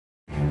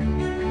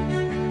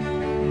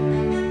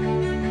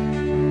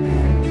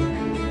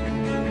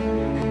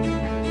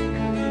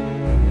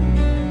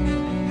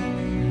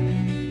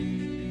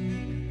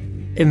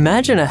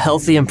Imagine a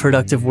healthy and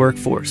productive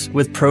workforce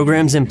with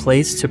programs in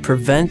place to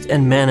prevent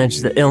and manage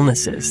the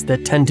illnesses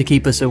that tend to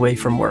keep us away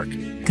from work.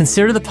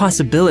 Consider the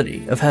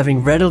possibility of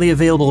having readily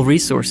available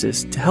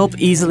resources to help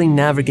easily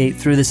navigate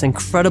through this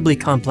incredibly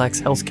complex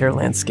healthcare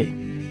landscape.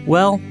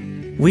 Well,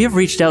 we have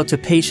reached out to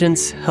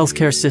patients,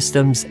 healthcare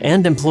systems,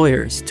 and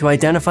employers to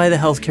identify the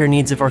healthcare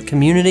needs of our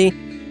community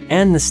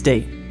and the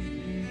state.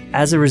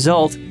 As a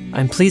result,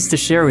 I'm pleased to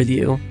share with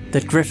you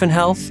that Griffin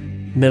Health,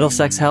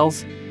 Middlesex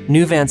Health,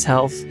 Newvance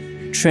Health,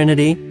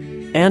 Trinity,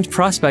 and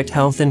Prospect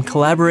Health, in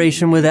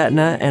collaboration with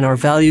Aetna and our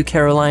Value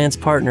Care Alliance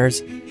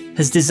partners,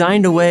 has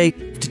designed a way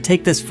to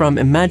take this from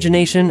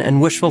imagination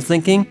and wishful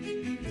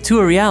thinking to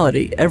a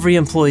reality every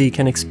employee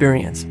can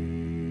experience.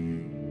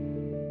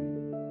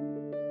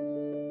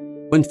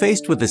 When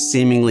faced with a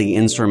seemingly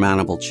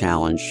insurmountable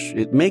challenge,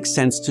 it makes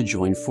sense to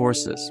join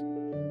forces.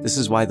 This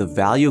is why the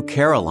Value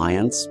Care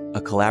Alliance,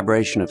 a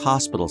collaboration of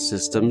hospital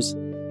systems,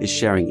 is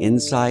sharing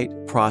insight,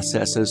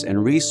 processes,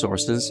 and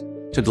resources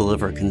to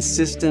deliver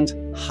consistent,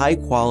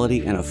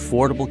 high-quality, and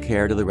affordable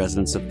care to the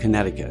residents of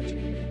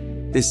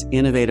Connecticut. This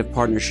innovative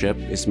partnership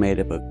is made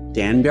up of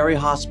Danbury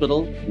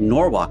Hospital,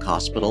 Norwalk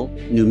Hospital,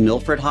 New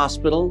Milford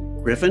Hospital,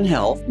 Griffin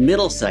Health,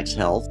 Middlesex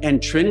Health,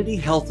 and Trinity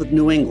Health of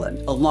New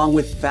England, along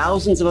with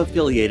thousands of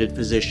affiliated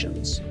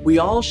physicians. We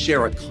all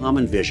share a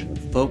common vision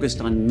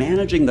focused on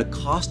managing the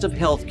cost of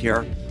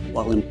healthcare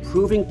while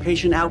improving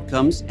patient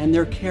outcomes and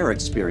their care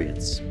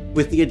experience.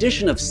 With the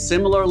addition of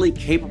similarly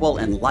capable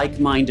and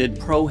like-minded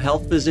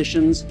pro-health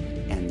physicians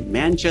and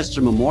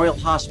Manchester Memorial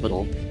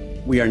Hospital,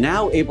 we are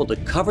now able to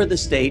cover the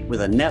state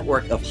with a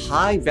network of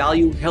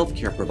high-value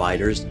healthcare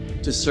providers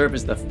to serve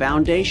as the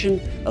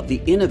foundation of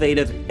the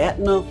innovative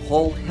Aetna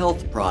Whole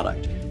Health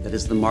product that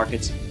is the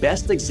market's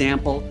best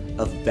example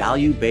of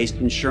value-based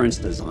insurance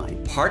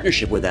design.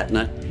 Partnership with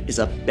Aetna is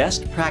a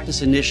best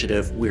practice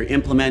initiative we're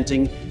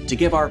implementing to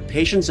give our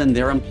patients and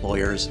their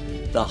employers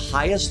the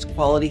highest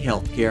quality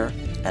healthcare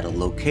at a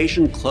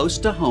location close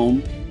to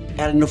home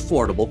at an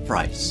affordable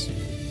price.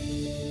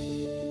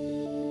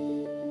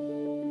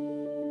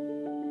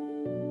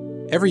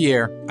 Every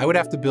year, I would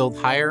have to build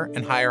higher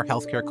and higher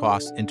healthcare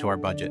costs into our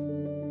budget.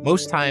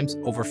 Most times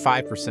over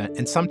 5%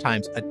 and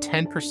sometimes a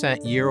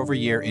 10%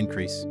 year-over-year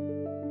increase.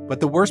 But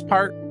the worst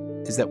part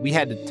is that we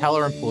had to tell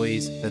our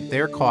employees that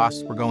their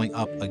costs were going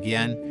up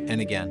again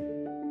and again.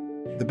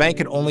 The bank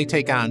could only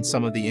take on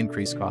some of the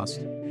increased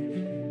cost.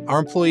 Our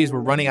employees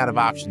were running out of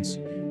options.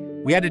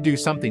 We had to do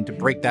something to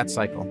break that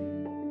cycle.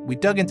 We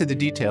dug into the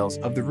details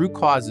of the root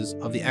causes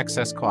of the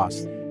excess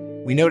cost.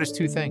 We noticed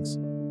two things.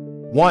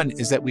 One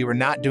is that we were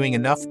not doing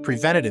enough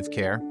preventative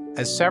care,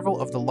 as several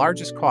of the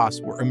largest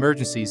costs were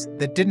emergencies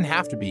that didn't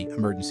have to be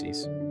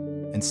emergencies.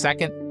 And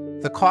second,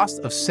 the cost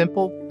of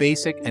simple,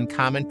 basic, and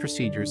common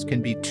procedures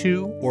can be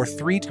 2 or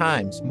 3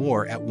 times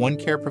more at one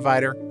care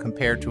provider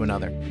compared to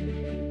another.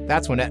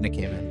 That's when Aetna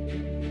came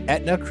in.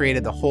 Aetna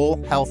created the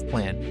Whole Health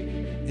Plan.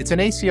 It's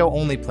an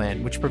ACO-only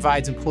plan which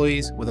provides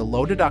employees with a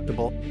low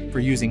deductible for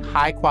using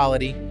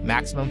high-quality,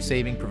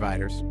 maximum-saving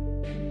providers.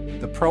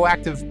 The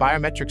proactive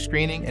biometric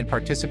screening and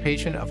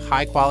participation of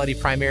high-quality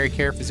primary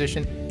care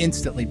physician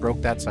instantly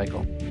broke that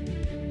cycle.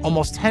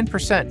 Almost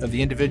 10% of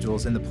the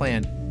individuals in the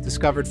plan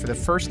discovered for the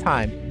first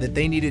time that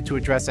they needed to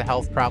address a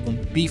health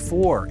problem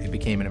before it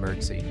became an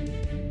emergency.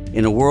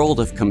 In a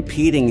world of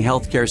competing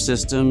healthcare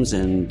systems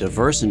and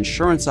diverse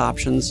insurance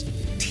options,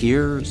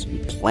 tiers,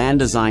 and plan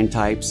design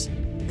types,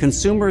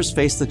 consumers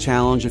face the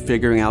challenge of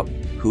figuring out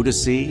who to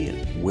see,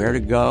 and where to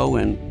go,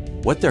 and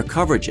what their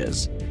coverage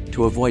is,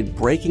 to avoid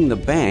breaking the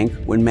bank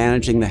when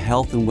managing the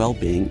health and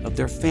well-being of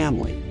their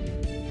family.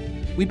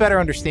 We better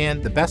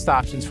understand the best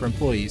options for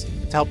employees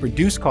to help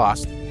reduce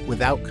costs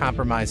without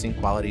compromising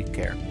quality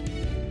care.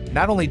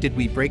 Not only did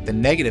we break the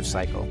negative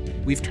cycle,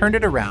 we've turned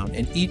it around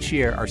and each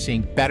year are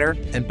seeing better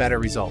and better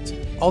results,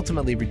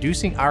 ultimately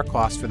reducing our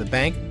costs for the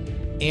bank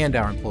and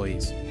our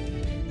employees.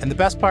 And the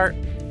best part,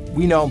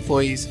 we know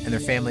employees and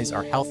their families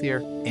are healthier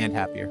and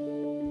happier.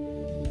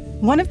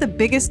 One of the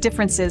biggest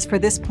differences for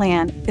this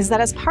plan is that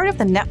as part of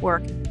the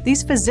network,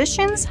 these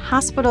physicians,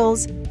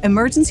 hospitals,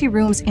 emergency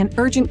rooms, and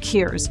urgent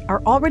cares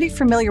are already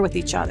familiar with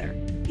each other.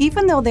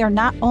 Even though they're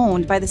not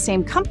owned by the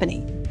same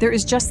company, there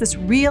is just this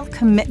real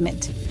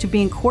commitment to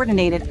being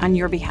coordinated on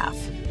your behalf.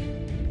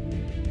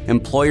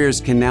 Employers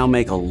can now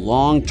make a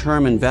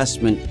long-term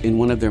investment in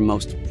one of their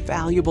most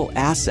valuable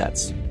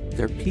assets,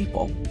 their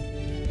people.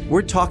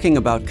 We're talking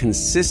about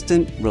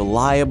consistent,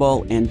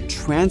 reliable, and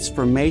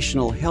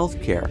transformational health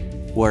care,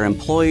 where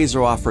employees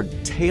are offered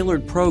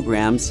tailored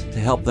programs to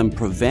help them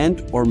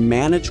prevent or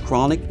manage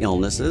chronic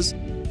illnesses,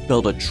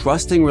 build a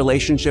trusting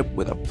relationship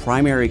with a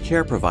primary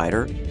care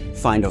provider,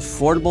 find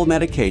affordable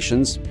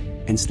medications,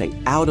 and stay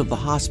out of the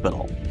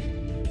hospital.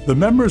 The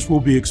members will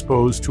be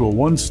exposed to a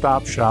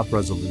one-stop-shop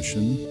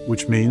resolution,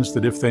 which means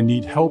that if they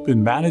need help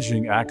in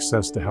managing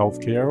access to health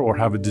care or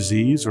have a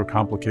disease or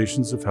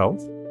complications of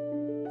health,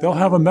 they'll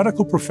have a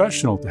medical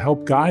professional to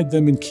help guide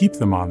them and keep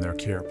them on their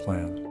care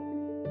plan.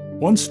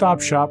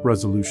 One-stop-shop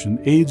resolution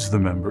aids the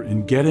member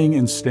in getting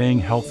and staying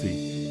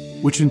healthy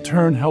which in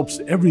turn helps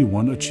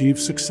everyone achieve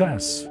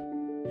success.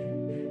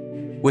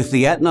 With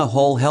the Aetna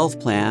Whole Health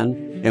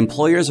Plan,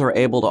 employers are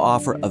able to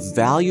offer a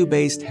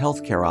value-based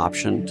healthcare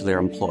option to their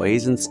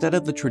employees instead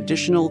of the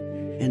traditional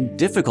and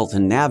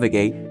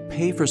difficult-to-navigate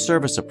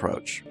pay-for-service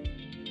approach.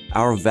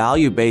 Our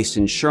value-based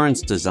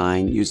insurance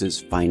design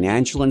uses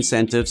financial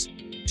incentives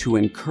to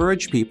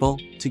encourage people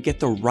to get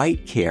the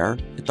right care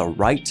at the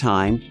right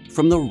time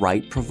from the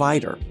right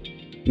provider.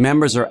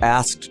 Members are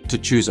asked to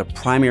choose a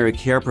primary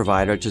care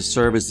provider to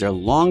serve as their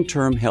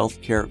long-term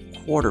healthcare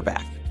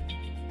quarterback.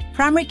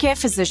 Primary care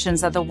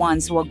physicians are the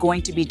ones who are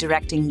going to be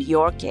directing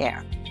your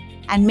care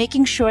and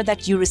making sure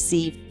that you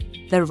receive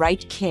the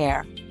right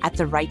care at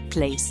the right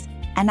place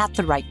and at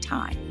the right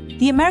time.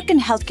 The American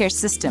healthcare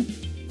system,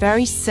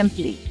 very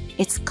simply,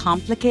 it's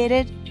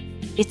complicated,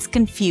 it's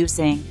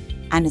confusing,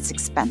 and it's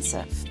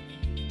expensive.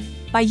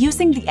 By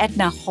using the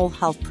Aetna Whole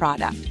Health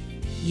product,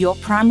 your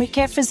primary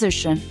care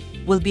physician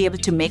will be able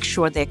to make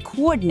sure they're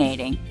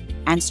coordinating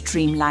and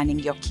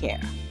streamlining your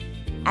care.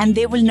 And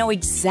they will know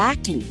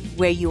exactly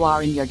where you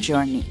are in your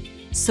journey,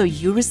 so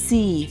you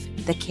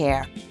receive the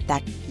care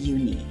that you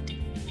need.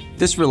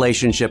 This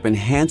relationship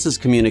enhances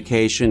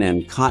communication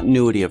and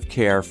continuity of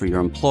care for your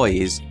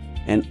employees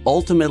and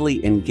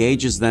ultimately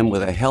engages them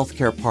with a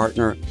healthcare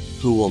partner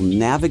who will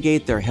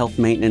navigate their health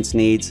maintenance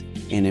needs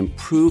and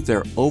improve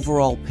their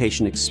overall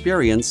patient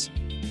experience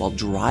while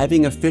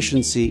driving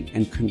efficiency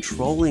and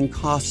controlling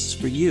costs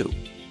for you.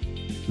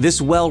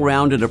 This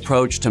well-rounded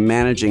approach to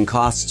managing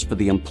costs for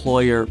the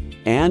employer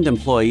and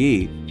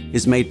employee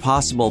is made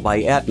possible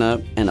by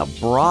Aetna and a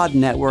broad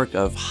network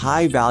of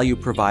high-value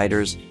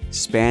providers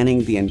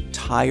spanning the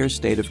entire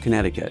state of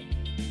Connecticut.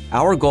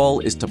 Our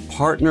goal is to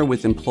partner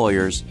with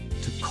employers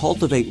to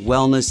cultivate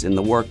wellness in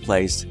the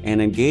workplace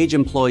and engage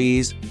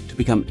employees to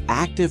become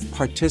active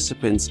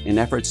participants in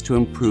efforts to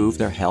improve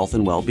their health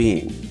and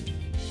well-being.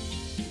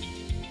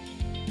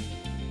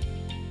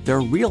 There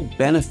are real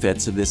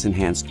benefits of this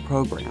enhanced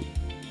program.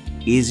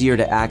 Easier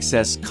to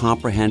access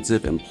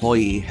comprehensive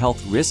employee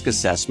health risk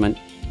assessment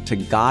to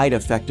guide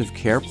effective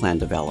care plan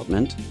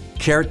development,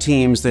 care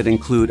teams that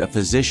include a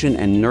physician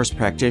and nurse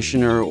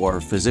practitioner or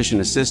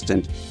physician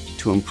assistant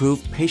to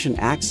improve patient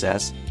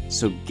access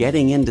so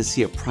getting in to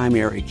see a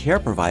primary care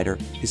provider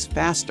is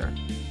faster.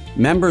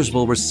 Members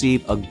will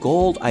receive a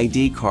Gold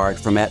ID card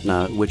from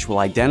Aetna, which will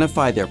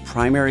identify their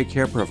primary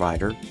care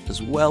provider,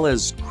 as well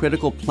as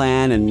critical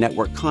plan and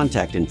network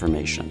contact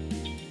information.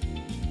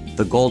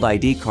 The Gold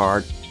ID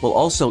card will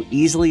also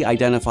easily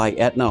identify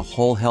Aetna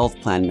Whole Health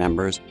Plan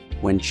members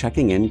when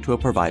checking into a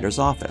provider's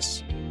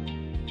office.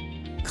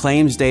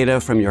 Claims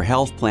data from your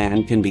health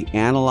plan can be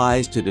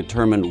analyzed to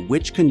determine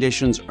which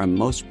conditions are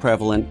most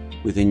prevalent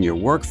within your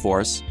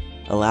workforce,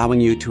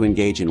 allowing you to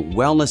engage in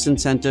wellness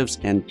incentives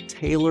and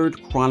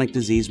tailored chronic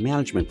disease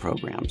management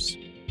programs.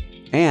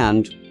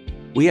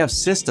 And we have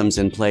systems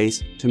in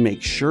place to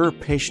make sure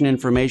patient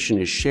information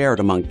is shared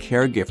among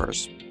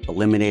caregivers,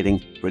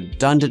 eliminating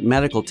redundant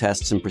medical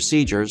tests and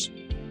procedures,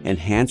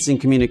 enhancing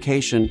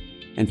communication,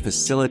 and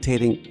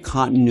facilitating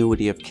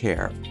continuity of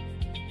care.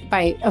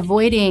 By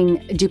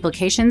avoiding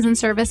duplications in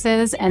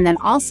services, and then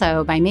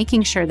also by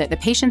making sure that the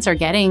patients are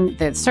getting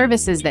the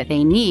services that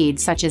they need,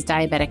 such as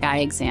diabetic eye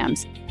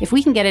exams. If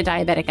we can get a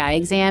diabetic eye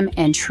exam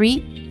and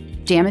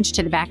treat damage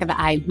to the back of the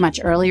eye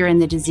much earlier in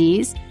the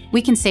disease,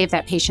 we can save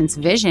that patient's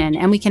vision,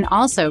 and we can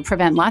also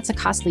prevent lots of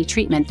costly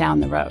treatment down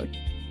the road.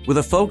 With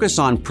a focus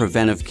on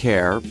preventive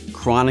care,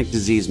 chronic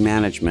disease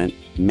management,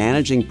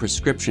 managing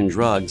prescription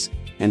drugs,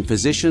 and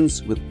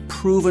physicians with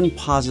proven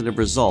positive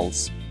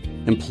results,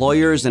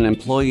 employers and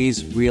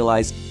employees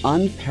realize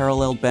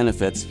unparalleled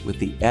benefits with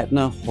the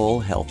Aetna Whole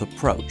Health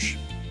approach.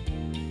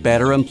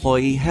 Better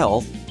employee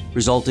health,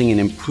 resulting in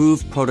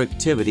improved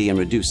productivity and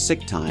reduced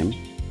sick time,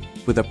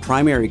 with a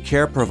primary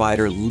care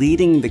provider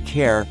leading the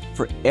care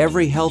for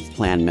every health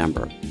plan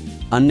member.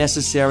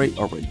 Unnecessary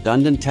or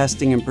redundant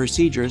testing and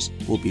procedures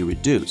will be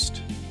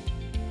reduced.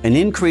 An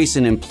increase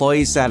in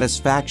employee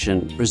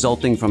satisfaction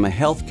resulting from a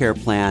healthcare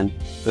plan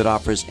that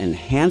offers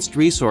enhanced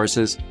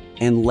resources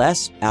and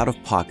less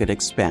out-of-pocket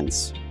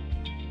expense.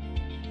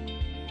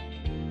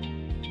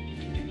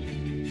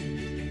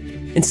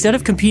 Instead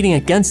of competing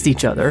against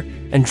each other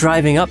and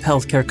driving up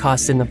healthcare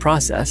costs in the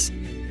process,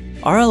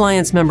 our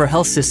Alliance member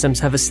health systems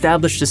have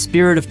established a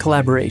spirit of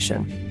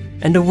collaboration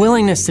and a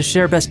willingness to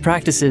share best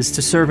practices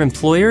to serve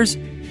employers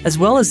as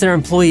well as their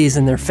employees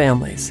and their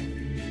families.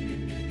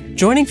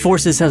 Joining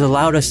forces has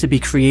allowed us to be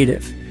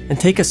creative and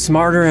take a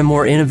smarter and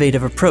more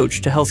innovative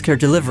approach to healthcare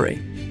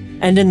delivery,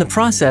 and in the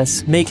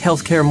process, make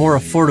healthcare more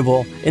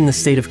affordable in the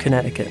state of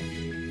Connecticut.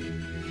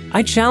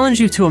 I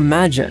challenge you to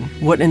imagine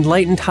what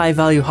enlightened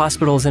high-value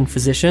hospitals and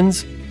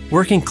physicians,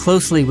 working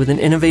closely with an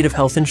innovative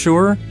health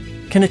insurer,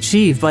 can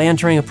achieve by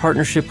entering a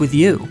partnership with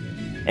you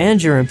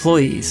and your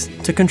employees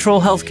to control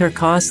healthcare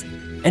costs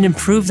and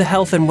improve the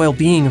health and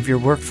well-being of your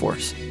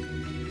workforce.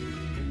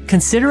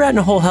 Consider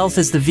Aetna Whole Health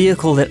as the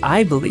vehicle that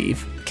I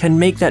believe can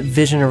make that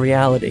vision a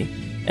reality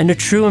and a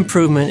true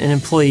improvement in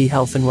employee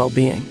health and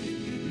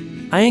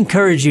well-being. I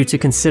encourage you to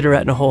consider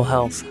Aetna Whole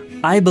Health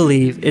I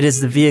believe it is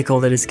the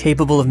vehicle that is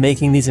capable of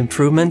making these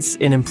improvements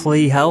in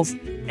employee health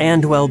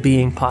and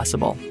well-being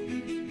possible.